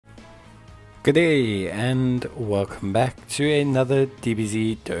Good day and welcome back to another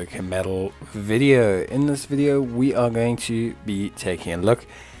DBZ Dokkan Battle video. In this video we are going to be taking a look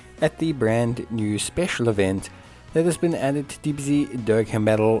at the brand new special event that has been added to DBZ Dokkan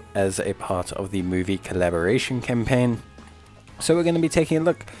Battle as a part of the movie collaboration campaign. So we're going to be taking a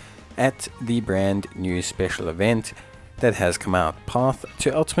look at the brand new special event that has come out, Path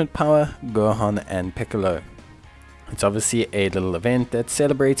to Ultimate Power Gohan and Piccolo. It's obviously a little event that's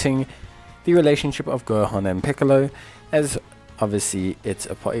celebrating the relationship of Gohan and Piccolo, as obviously it's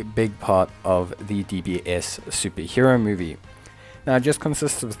a big part of the DBS Super Hero Movie. Now it just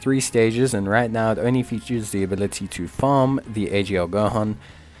consists of 3 stages, and right now it only features the ability to farm the AGL Gohan.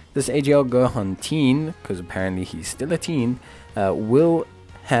 This AGL Gohan teen, because apparently he's still a teen, will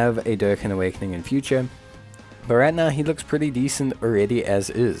have a Dokkan Awakening in future. But right now he looks pretty decent already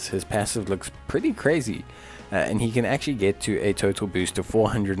as is. His passive looks pretty crazy. And he can actually get to a total boost of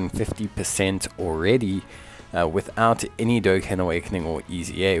 450% already without any Dokkan Awakening or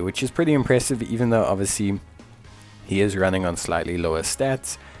EZA, which is pretty impressive, even though obviously he is running on slightly lower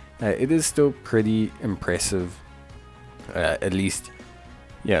stats. It is still pretty impressive, at least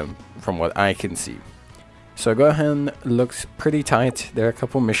from what I can see. So Gohan looks pretty tight. There are a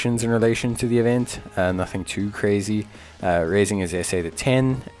couple missions in relation to the event, nothing too crazy, raising his SA to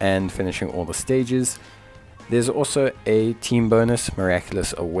 10 and finishing all the stages. There's also a team bonus,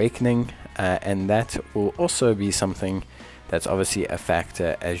 Miraculous Awakening, and that will also be something that's obviously a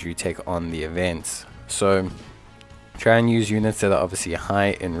factor as you take on the events. So try and use units that are obviously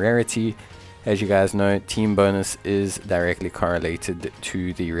high in rarity. As you guys know, team bonus is directly correlated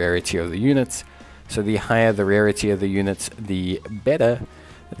to the rarity of the units. So the higher the rarity of the units, the better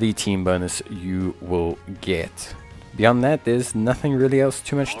the team bonus you will get. Beyond that, there's nothing really else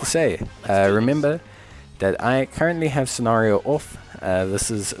too much to say. Remember that I currently have scenario off.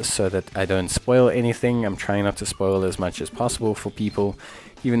 This is so that I don't spoil anything. I'm trying not to spoil as much as possible for people,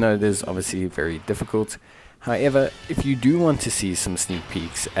 even though it is obviously very difficult. However, if you do want to see some sneak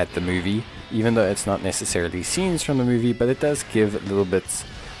peeks at the movie, even though it's not necessarily scenes from the movie, but it does give little bits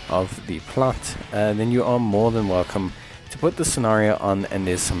of the plot, then you are more than welcome to put the scenario on, and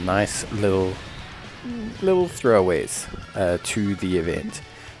there's some nice little throwaways to the event.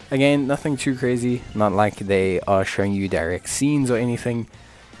 Again, nothing too crazy, not like they are showing you direct scenes or anything,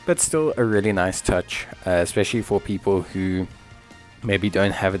 but still a really nice touch, especially for people who maybe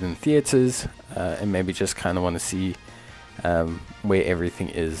don't have it in theaters and maybe just kind of want to see where everything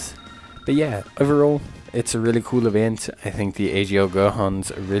is. But yeah, overall, it's a really cool event. I think the AGL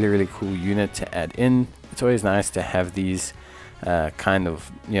Gohan's a really cool unit to add in. It's always nice to have these kind of,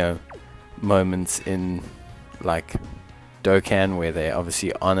 moments in like Dokkan where they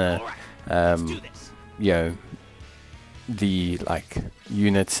obviously honor the like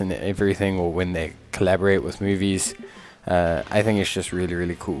units and everything, or when they collaborate with movies. I think it's just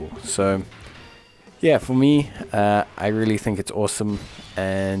really cool. So yeah, for me, I really think it's awesome,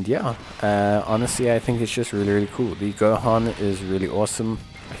 and yeah, honestly I think it's just really cool. The Gohan is really awesome.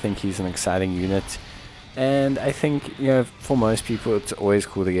 I think he's an exciting unit, and I think for most people it's always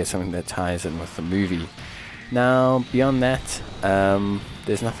cool to get something that ties in with the movie. Now, beyond that,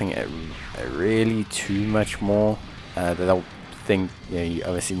 there's nothing really too much more that I think you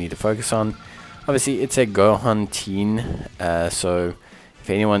obviously need to focus on. Obviously, it's a Gohan teen, so if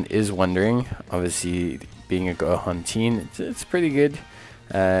anyone is wondering, obviously being a Gohan teen, it's pretty good.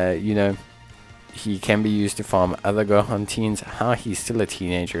 He can be used to farm other Gohan teens. How he's still a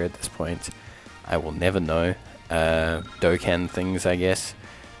teenager at this point, I will never know. Dokkan things, I guess.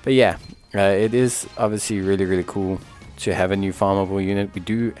 But yeah. It is obviously really cool to have a new farmable unit. We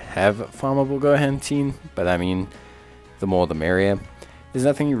do have farmable Gohan teen, but I mean, the more the merrier. There's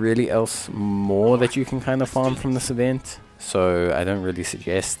nothing really else more that you can kind of farm from this event, so I don't really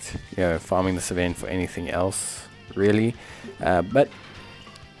suggest farming this event for anything else really. But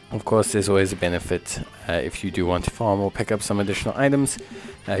of course there's always a benefit if you do want to farm or pick up some additional items,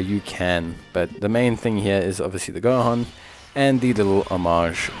 you can. But the main thing here is obviously the Gohan and the little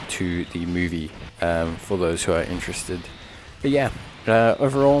homage to the movie, for those who are interested. But yeah,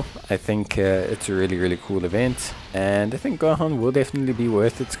 overall I think it's a really cool event, and I think Gohan will definitely be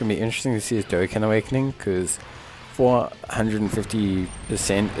worth it. It's going to be interesting to see his Dokkan Awakening, because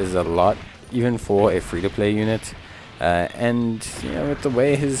 450% is a lot, even for a free-to-play unit. And with the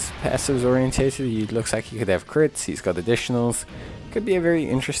way his passive's orientated, he looks like he could have crits, he's got additionals. Could be a very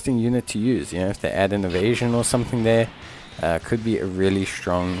interesting unit to use, if they add an evasion or something there. Could be a really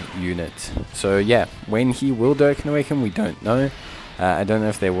strong unit. So yeah, when he will Dokkan Awaken, we don't know. I don't know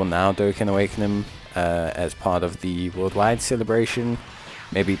if they will now Dokkan Awaken him as part of the worldwide celebration,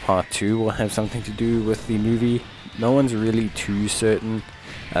 maybe part 2 will have something to do with the movie. No one's really too certain,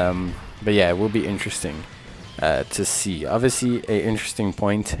 but yeah, it will be interesting to see. Obviously, a interesting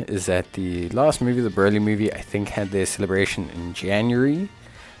point is that the last movie, the Broly movie, I think had their celebration in January,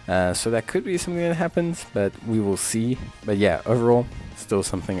 so that could be something that happens, but we will see. But yeah, overall, still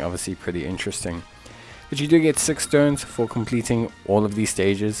something obviously pretty interesting. But you do get 6 stones for completing all of these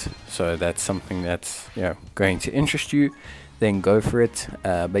stages, so that's something that's, you know, going to interest you, then go for it.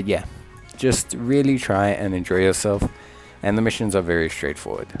 But yeah, just really try and enjoy yourself, and the missions are very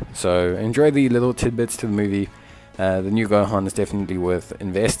straightforward. So enjoy the little tidbits to the movie. The new Gohan is definitely worth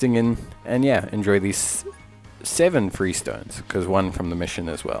investing in, and yeah, enjoy these 7 free stones, because 1 from the mission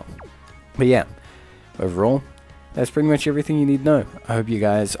as well. But yeah, overall, that's pretty much everything you need to know. I hope you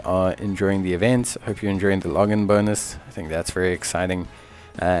guys are enjoying the events. I hope you're enjoying the login bonus. I think that's very exciting.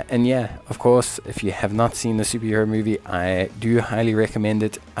 And yeah, of course, if you have not seen the superhero movie, I do highly recommend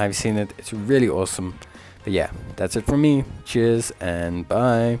it. I've seen it. It's really awesome. But yeah, that's it from me. Cheers and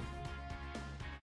bye.